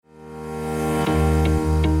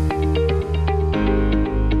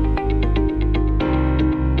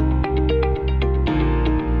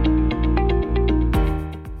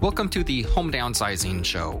to the Home Downsizing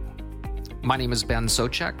Show. My name is Ben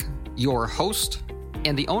Socek, your host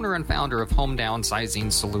and the owner and founder of Home Downsizing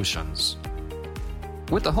Solutions.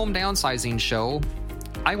 With the Home Downsizing Show,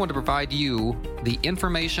 I want to provide you the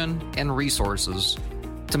information and resources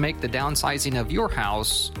to make the downsizing of your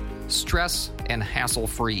house stress and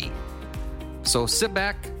hassle-free. So sit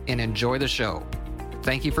back and enjoy the show.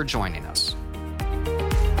 Thank you for joining us.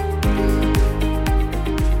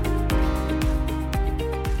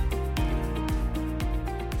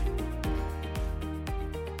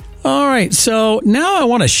 All right, so now I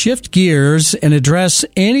want to shift gears and address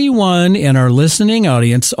anyone in our listening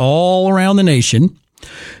audience all around the nation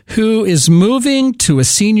who is moving to a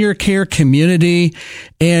senior care community,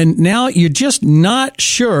 and now you're just not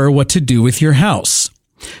sure what to do with your house.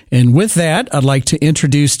 And with that, I'd like to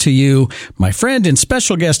introduce to you my friend and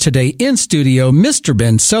special guest today in studio, Mr.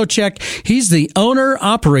 Ben Socek. He's the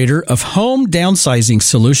owner-operator of Home Downsizing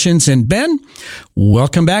Solutions. And Ben,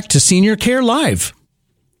 welcome back to Senior Care Live.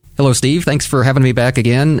 Hello, Steve. Thanks for having me back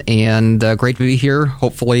again, and great to be here.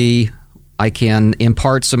 Hopefully, I can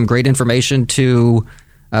impart some great information to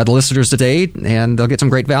the listeners today, and they'll get some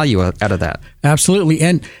great value out of that. Absolutely.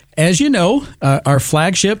 And as you know, our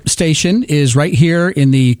flagship station is right here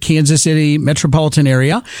in the Kansas City metropolitan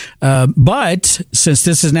area. But since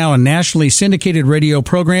this is now a nationally syndicated radio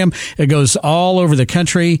program, it goes all over the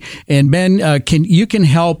country. And Ben, you can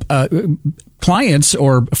help clients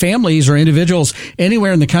or families or individuals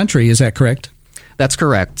anywhere in the country. Is that correct? That's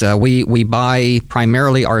correct. We buy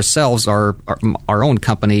primarily ourselves, our own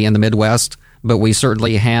company in the Midwest, but we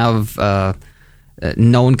certainly have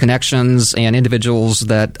known connections and individuals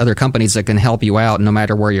that other companies that can help you out no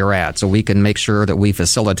matter where you're at. So we can make sure that we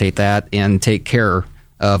facilitate that and take care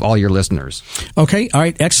of all your listeners. Okay. All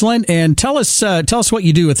right. Excellent. And tell us what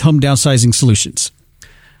you do with Home Downsizing Solutions.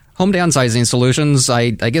 Home Downsizing Solutions,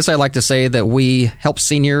 I guess I like to say that we help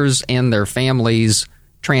seniors and their families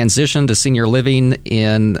transition to senior living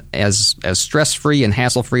in as stress-free and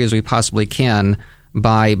hassle-free as we possibly can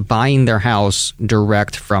by buying their house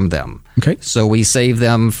direct from them. Okay. So we save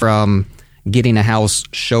them from getting a house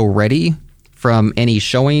show-ready, from any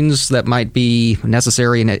showings that might be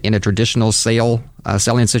necessary in a traditional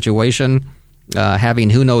selling situation,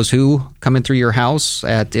 having who knows who coming through your house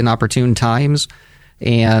at inopportune times,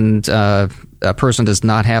 and a person does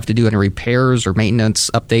not have to do any repairs or maintenance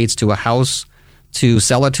updates to a house to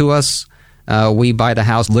sell it to us. We buy the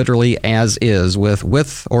house literally as is,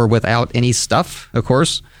 with or without any stuff, of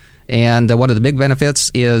course. And one of the big benefits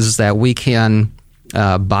is that we can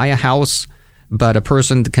buy a house, but a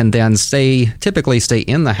person can then typically stay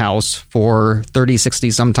in the house for 30, 60,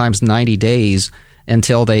 sometimes 90 days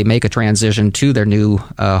until they make a transition to their new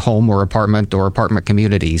home or apartment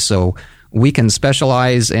community. So we can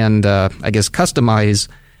specialize and, customize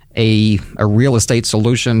a real estate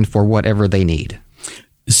solution for whatever they need.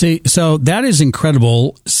 See, so that is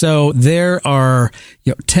incredible. So there are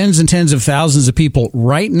tens and tens of thousands of people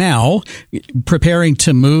right now preparing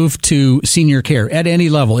to move to senior care at any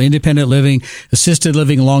level: independent living, assisted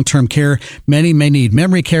living, long-term care. Many may need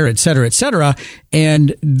memory care, et cetera, et cetera.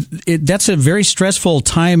 And that's a very stressful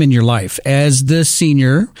time in your life as the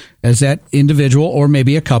senior, as that individual, or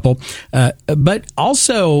maybe a couple, but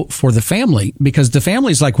also for the family, because the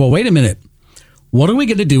family's like, well, wait a minute. What are we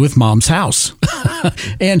going to do with mom's house?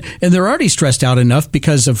 and they're already stressed out enough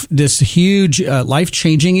because of this huge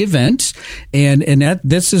life-changing event, and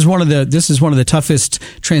this is one of the toughest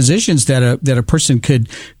transitions that a person could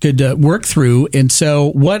work through. And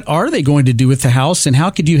so, what are they going to do with the house, and how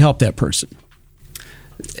could you help that person?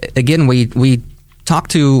 Again, we talk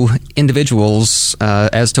to individuals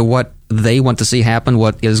as to what they want to see happen,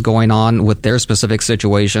 what is going on with their specific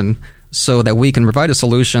situation, so that we can provide a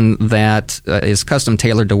solution that is custom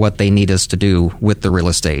tailored to what they need us to do with the real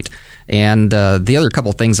estate. And the other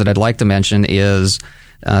couple things that I'd like to mention is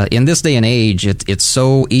in this day and age, it's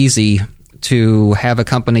so easy to have a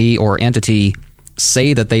company or entity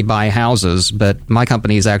say that they buy houses, but my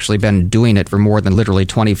company has actually been doing it for more than literally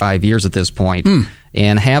 25 years at this point,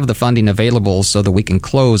 and have the funding available so that we can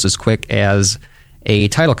close as quick as a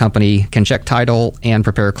title company can check title and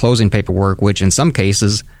prepare closing paperwork, which in some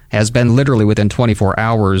cases has been literally within 24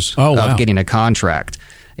 hours of getting a contract.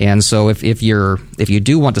 And so if you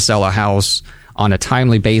do want to sell a house on a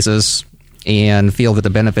timely basis and feel that the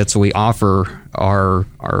benefits we offer are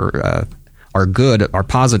good, are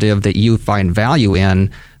positive, that you find value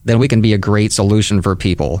in, then we can be a great solution for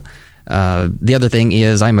people. The other thing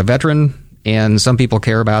is I'm a veteran, and some people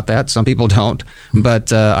care about that, some people don't.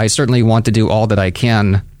 But I certainly want to do all that I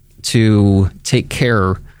can to take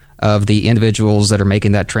care of the individuals that are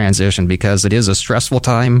making that transition, because it is a stressful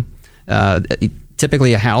time.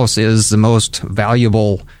 Typically, a house is the most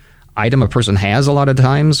valuable item a person has a lot of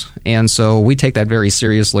times, and so we take that very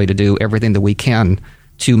seriously to do everything that we can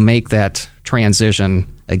to make that transition,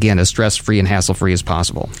 again, as stress-free and hassle-free as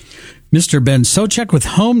possible. Mr. Ben Socek with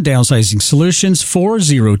Home Downsizing Solutions,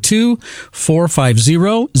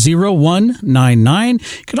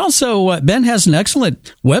 402-450-0199. You can also, Ben has an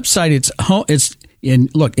excellent website.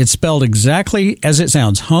 It's spelled exactly as it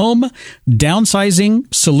sounds. Home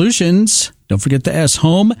Downsizing Solutions. Don't forget the S.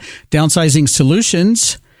 Home Downsizing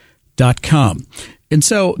Solutions.com. And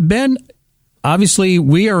so, Ben, obviously,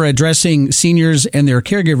 we are addressing seniors and their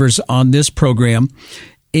caregivers on this program,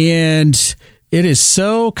 and it is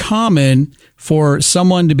so common for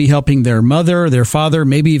someone to be helping their mother, their father,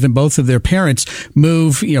 maybe even both of their parents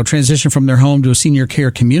move, transition from their home to a senior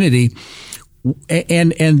care community,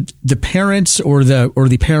 and the parents or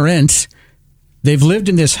the parent, they've lived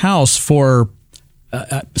in this house for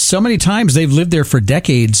so many times. They've lived there for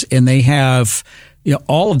decades, and they have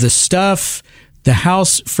all of this stuff. The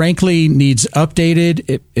house, frankly, needs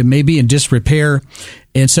updated. It may be in disrepair.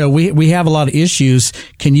 And so we have a lot of issues.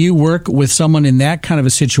 Can you work with someone in that kind of a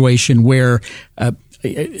situation where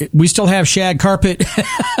we still have shag carpet?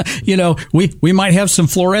 We might have some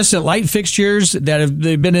fluorescent light fixtures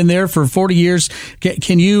they've been in there for 40 years.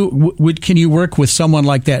 Can you work with someone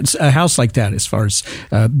like that, a house like that, as far as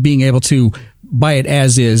being able to buy it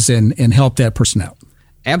as is and help that person out?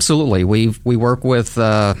 Absolutely. We work with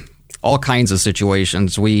all kinds of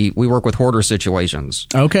situations. We work with hoarder situations.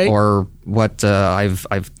 Okay. Or what I've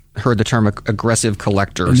heard the term aggressive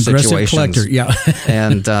collector situations. Aggressive collector, yeah.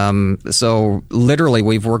 And so literally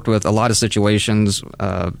we've worked with a lot of situations,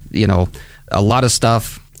 a lot of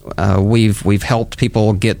stuff. We've helped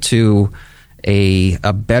people get to a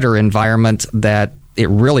better environment that it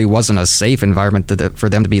really wasn't a safe environment for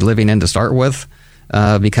them to be living in to start with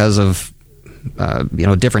because of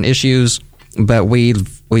different issues. But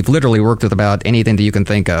we've literally worked with about anything that you can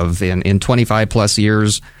think of. In 25 plus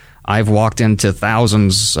years, I've walked into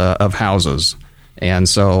thousands of houses, and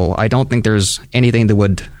so I don't think there's anything that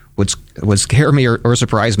would scare me or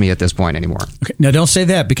surprise me at this point anymore. Okay. Now, don't say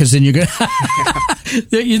that, because then you're going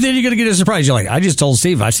then you're going to get a surprise. You're like, I just told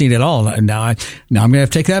Steve I've seen it all. Now I'm going to have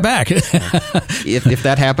to take that back. If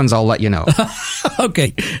that happens, I'll let you know.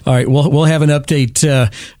 Okay. All right. We'll have an update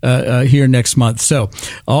here next month. So,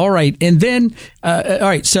 all right. And then, all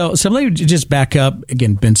right. So let me just back up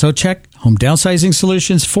again. Ben Socek, Home Downsizing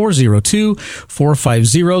Solutions,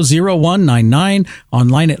 402-450-0199,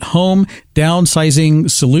 online at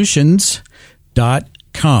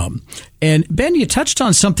homedownsizing-solutions.com. And Ben, you touched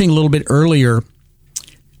on something a little bit earlier,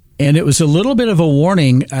 and it was a little bit of a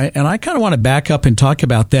warning, and I kind of want to back up and talk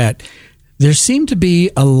about that. There seem to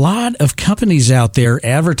be a lot of companies out there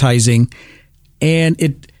advertising, and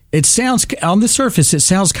it sounds, on the surface, it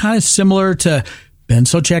sounds kind of similar to Ben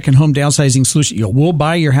Socek and Home Downsizing Solutions. We'll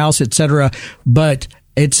buy your house, etc. But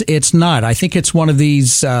it's not. I think it's one of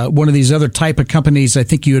these other type of companies. I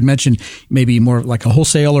think you had mentioned maybe more like a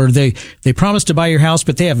wholesaler. They promise to buy your house,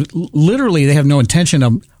 but they have no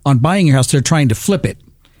intention on buying your house. They're trying to flip it.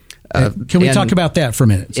 Can we talk about that for a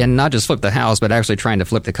minute? And not just flip the house, but actually trying to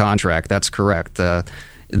flip the contract. That's correct.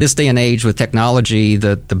 This day and age with technology,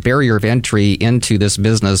 the barrier of entry into this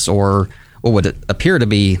business, or what would appear to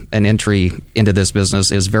be an entry into this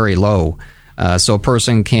business, is very low. So a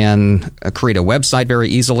person can create a website very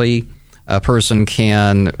easily. A person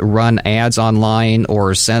can run ads online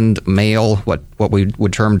or send mail, what we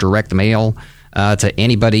would term direct mail, to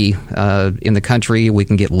anybody in the country. We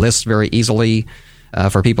can get lists very easily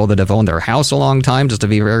for people that have owned their house a long time, just to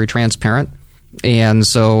be very transparent. And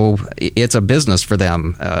so it's a business for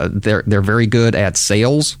them. They're very good at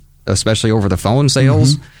sales, especially over the phone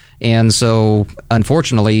sales. Mm-hmm. And so,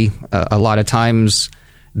 unfortunately, a lot of times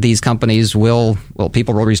these companies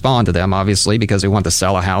people will respond to them, obviously, because they want to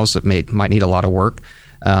sell a house that might need a lot of work.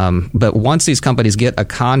 But once these companies get a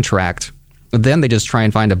contract, then they just try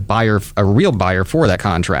and find a real buyer for that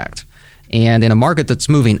contract. And in a market that's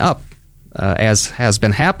moving up, as has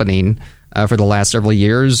been happening for the last several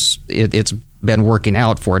years, it's been working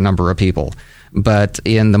out for a number of people. But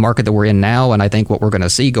in the market that we're in now, and I think what we're going to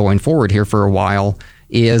see going forward here for a while,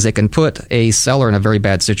 is it can put a seller in a very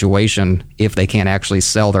bad situation if they can't actually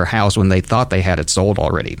sell their house when they thought they had it sold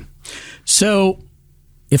already. So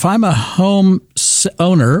if I'm a home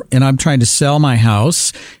owner and I'm trying to sell my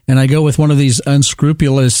house, and I go with one of these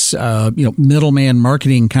unscrupulous, middleman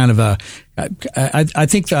marketing kind of I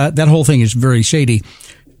think that whole thing is very shady,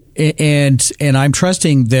 and I'm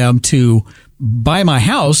trusting them to buy my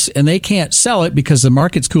house and they can't sell it because the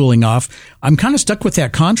market's cooling off, I'm kind of stuck with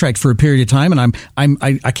that contract for a period of time, and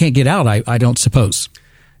I can't get out. I don't suppose.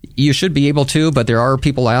 You should be able to, but there are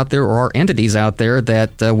people out there or entities out there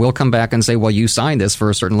that will come back and say, well, you signed this for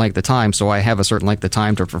a certain length of time, so I have a certain length of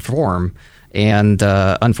time to perform. And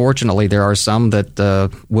unfortunately, there are some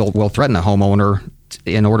that will threaten a homeowner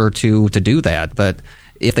in order to do that. But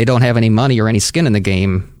if they don't have any money or any skin in the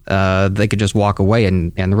game, they could just walk away,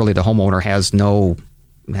 and really the homeowner has no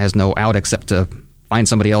out except to find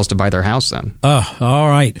somebody else to buy their house then. All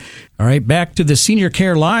right. Back to the Senior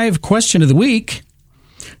Care Live question of the week.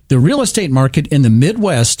 The real estate market in the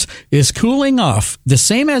Midwest is cooling off the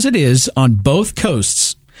same as it is on both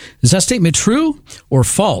coasts. Is that statement true or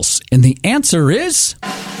false? And the answer is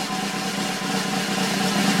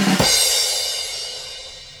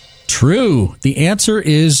true. The answer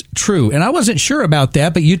is true. And I wasn't sure about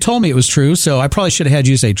that, but you told me it was true, so I probably should have had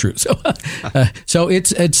you say true. So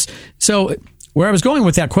where I was going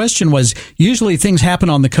with that question was usually things happen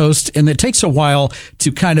on the coast and it takes a while to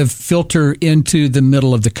kind of filter into the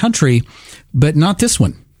middle of the country, but not this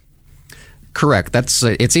one. Correct. That's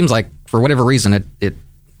it seems like for whatever reason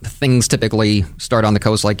things typically start on the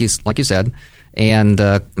coast like you said and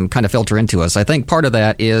kind of filter into us. I think part of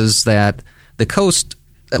that is that the coast,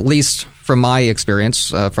 at least from my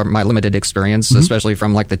experience, from my limited experience, especially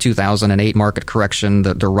from like the 2008 market correction,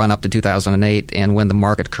 the run up to 2008 and when the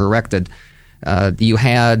market corrected, you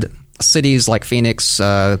had cities like Phoenix,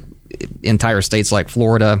 entire states like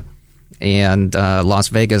Florida and Las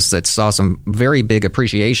Vegas that saw some very big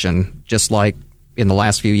appreciation, just like in the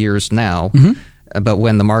last few years now. But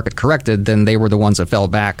when the market corrected, then they were the ones that fell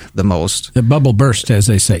back the most. The bubble burst, as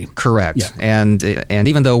they say. Correct. Yeah. And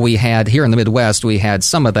even though we had, here in the Midwest, we had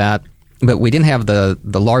some of that, but we didn't have the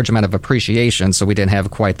large amount of appreciation, so we didn't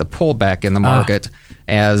have quite the pullback in the market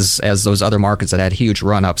as those other markets that had huge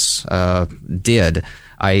run-ups did.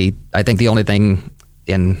 I think the only thing,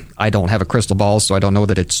 and I don't have a crystal ball, so I don't know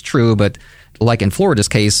that it's true, but like in Florida's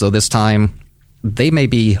case, so this time they may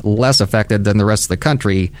be less affected than the rest of the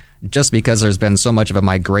country just because there's been so much of a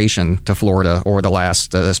migration to Florida over the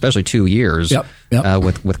last, especially 2 years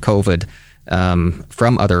with COVID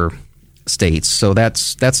from other states. So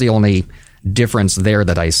that's the only difference there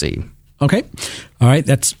that I see. Okay. All right.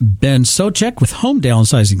 That's Ben Socek with Home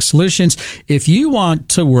Downsizing Solutions. If you want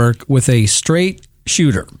to work with a straight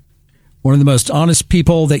shooter, one of the most honest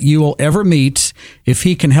people that you will ever meet, if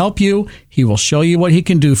he can help you, he will show you what he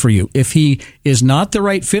can do for you. If he is not the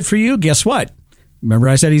right fit for you, guess what? Remember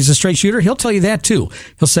I said he's a straight shooter? He'll tell you that too.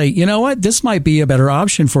 He'll say, you know what? This might be a better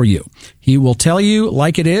option for you. He will tell you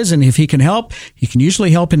like it is, and if he can help, he can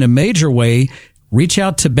usually help in a major way. Reach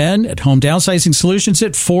out to Ben at Home Downsizing Solutions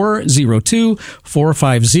at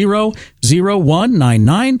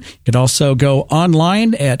 402-450-0199. You could also go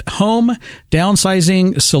online at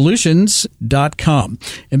homedownsizing-solutions.com.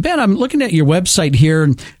 And Ben, I'm looking at your website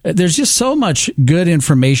here. There's just so much good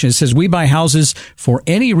information. It says we buy houses for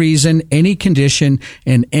any reason, any condition,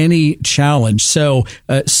 and any challenge. So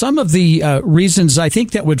some of the reasons I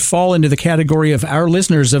think that would fall into the category of our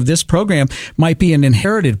listeners of this program might be an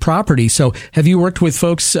inherited property. So have you worked with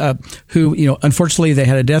folks who, unfortunately they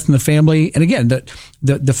had a death in the family, and again,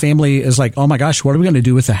 the family is like, oh my gosh, what are we going to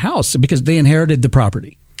do with the house because they inherited the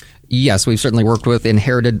property? Yes, we've certainly worked with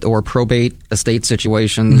inherited or probate estate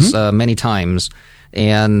situations many times,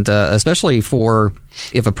 and especially for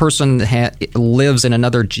if a person lives in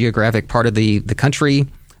another geographic part of the country,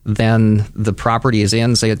 then the property is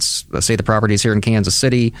in, say the property is here in Kansas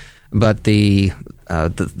City, but the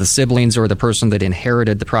siblings or the person that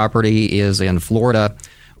inherited the property is in Florida.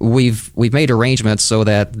 We've made arrangements so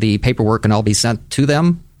that the paperwork can all be sent to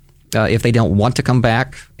them. If they don't want to come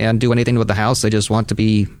back and do anything with the house, they just want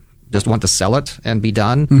to sell it and be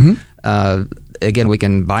done. Again, we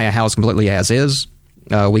can buy a house completely as is.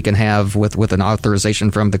 We can have, with an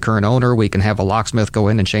authorization from the current owner, we can have a locksmith go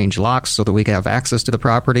in and change locks so that we can have access to the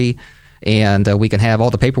property. And we can have all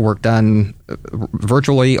the paperwork done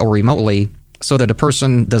virtually or remotely so that a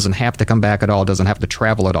person doesn't have to come back at all, doesn't have to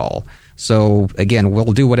travel at all. So, again,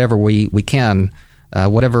 we'll do whatever we can,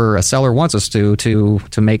 whatever a seller wants us to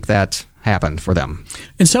make that happen for them.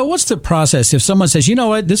 And so what's the process if someone says, you know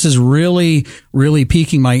what, this is really, really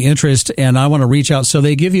piquing my interest and I want to reach out? So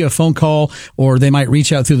they give you a phone call or they might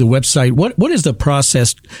reach out through the website. What is the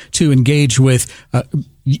process to engage with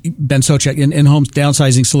Ben Socek in Home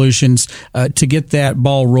Downsizing Solutions to get that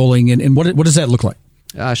ball rolling? And what does that look like?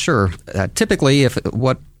 Sure. Typically,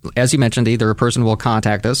 as you mentioned, either a person will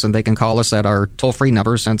contact us and they can call us at our toll-free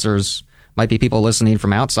number since might be people listening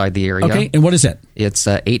from outside the area. Okay, and what is that? It's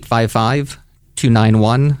 855-2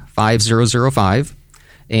 855-291-5005.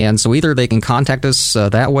 And so either they can contact us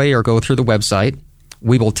that way or go through the website.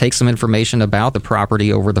 We will take some information about the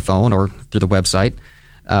property over the phone or through the website.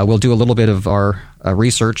 We'll do a little bit of our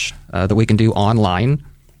research that we can do online.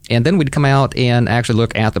 And then we'd come out and actually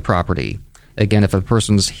look at the property. Again, if a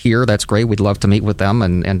person's here, that's great. We'd love to meet with them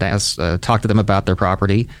and talk to them about their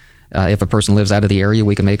property. If a person lives out of the area,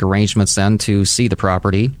 we can make arrangements then to see the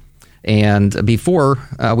property. And before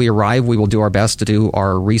we arrive, we will do our best to do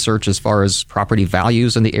our research as far as property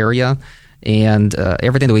values in the area and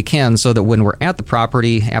everything that we can so that when we're at the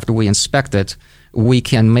property, after we inspect it, we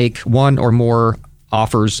can make one or more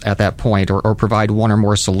offers at that point or provide one or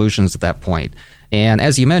more solutions at that point. And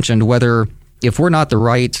as you mentioned,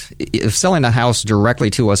 if selling a house directly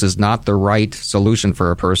to us is not the right solution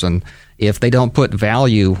for a person, if they don't put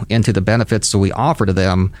value into the benefits that we offer to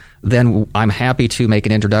them, then I'm happy to make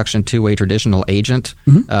an introduction to a traditional agent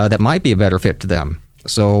that might be a better fit to them.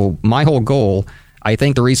 So my whole goal, I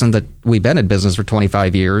think the reason that we've been in business for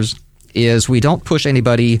 25 years is we don't push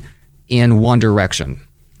anybody in one direction.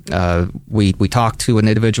 We talk to an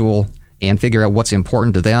individual and figure out what's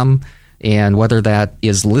important to them, and whether that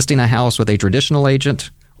is listing a house with a traditional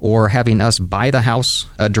agent or having us buy the house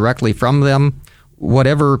directly from them,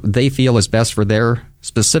 whatever they feel is best for their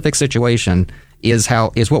specific situation is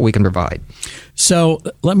what we can provide. So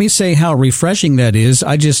let me say how refreshing that is.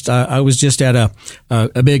 I was just at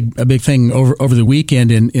a big thing over the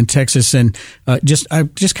weekend in Texas, and I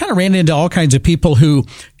just kind of ran into all kinds of people who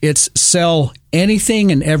it's sell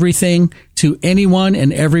anything and everything to anyone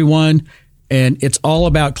and everyone. And it's all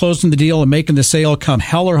about closing the deal and making the sale come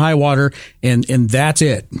hell or high water, and that's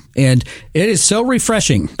it. And it is so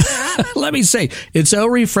refreshing. Let me say, it's so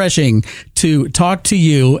refreshing to talk to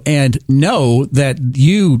you and know that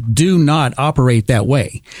you do not operate that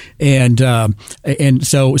way. And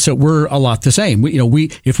so we're a lot the same.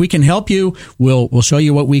 If we can help you, we'll show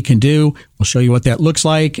you what we can do. We'll show you what that looks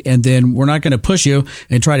like, and then we're not going to push you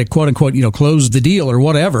and try to quote unquote close the deal or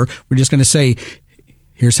whatever. We're just going to say,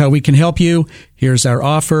 here's how we can help you. Here's our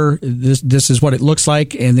offer. This is what it looks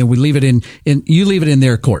like, and then we leave it you leave it in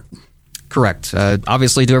their court. Correct.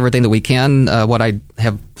 Obviously, do everything that we can. What I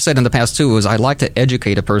have said in the past too is I like to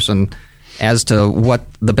educate a person as to what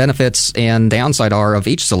the benefits and downside are of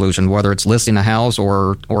each solution, whether it's listing a house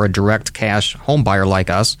or a direct cash home buyer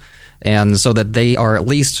like us, and so that they are at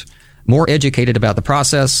least more educated about the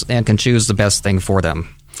process and can choose the best thing for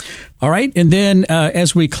them. All right. And then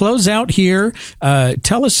as we close out here,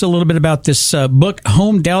 tell us a little bit about this book,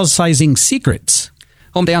 Home Downsizing Secrets.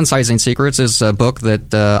 Home Downsizing Secrets is a book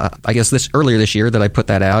that I guess earlier this year that I put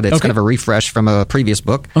that out. It's kind of a refresh from a previous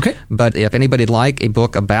book. Okay. But if anybody'd like a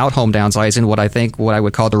book about home downsizing, what I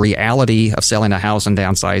would call the reality of selling a house and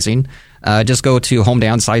downsizing, just go to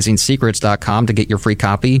homedownsizing.secrets.com to get your free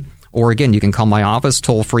copy. Or again, you can call my office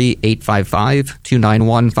toll free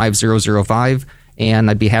 855-291-5005. And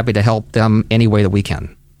I'd be happy to help them any way that we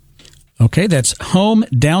can. Okay, that's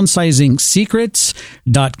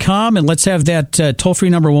homedownsizing.secrets.com. And let's have that toll-free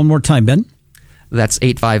number one more time, Ben. That's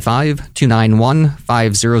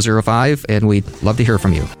 855-291-5005, and we'd love to hear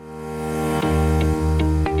from you.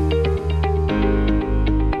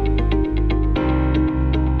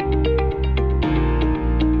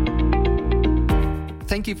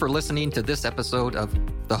 Thank you for listening to this episode of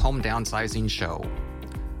the Home Downsizing Show.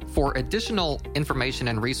 For additional information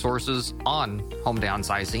and resources on home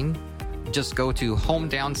downsizing, just go to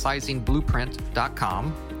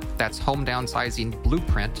homedownsizingblueprint.com. That's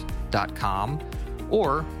homedownsizingblueprint.com.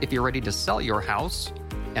 Or if you're ready to sell your house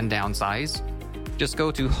and downsize, just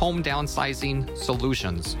go to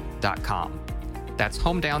homedownsizingsolutions.com. That's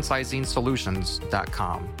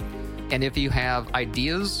homedownsizingsolutions.com. And if you have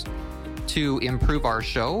ideas to improve our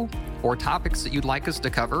show or topics that you'd like us to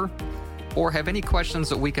cover, or have any questions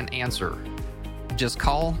that we can answer, just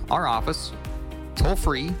call our office, toll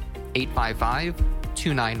free,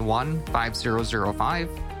 855-291-5005.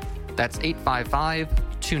 That's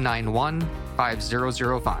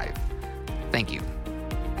 855-291-5005. Thank you.